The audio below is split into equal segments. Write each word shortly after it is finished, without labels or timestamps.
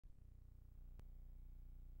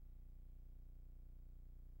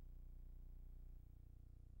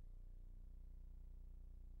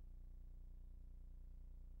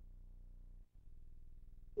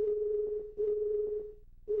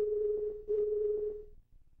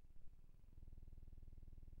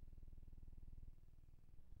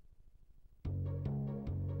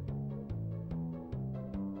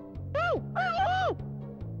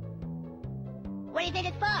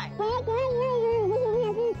this far?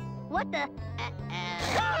 What the?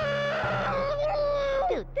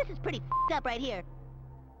 Dude, this is pretty f***ed up right here.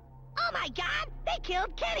 Oh my God! They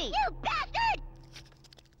killed Kenny! You bastard!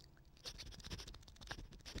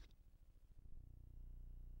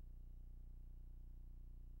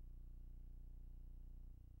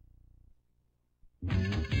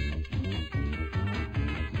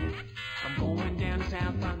 I'm going down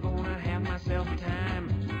south, I'm gonna have myself a time.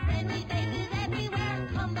 Friendly faces everywhere,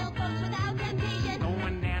 humble folks without temptation.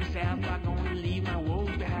 Going down south, I'm gonna leave my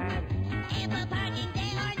woes behind. Ample parking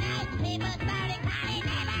day or night, people spouting party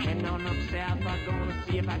neighbors. And on up south, I'm gonna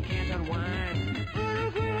see if I can't unwind.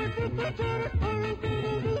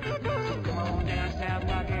 So come on down south,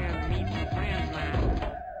 I can meet some friends of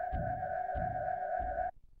mine.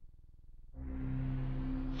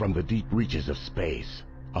 From the deep reaches of space,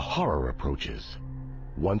 a horror approaches.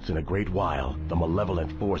 Once in a great while, the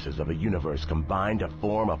malevolent forces of the universe combine to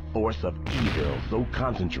form a force of evil so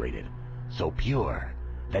concentrated, so pure,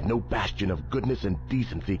 that no bastion of goodness and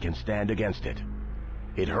decency can stand against it.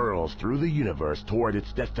 It hurls through the universe toward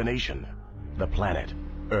its destination, the planet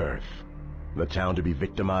Earth. The town to be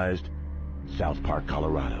victimized? South Park,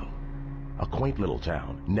 Colorado. A quaint little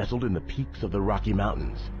town nestled in the peaks of the Rocky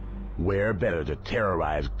Mountains. Where better to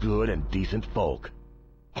terrorize good and decent folk?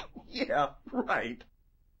 Yeah, right.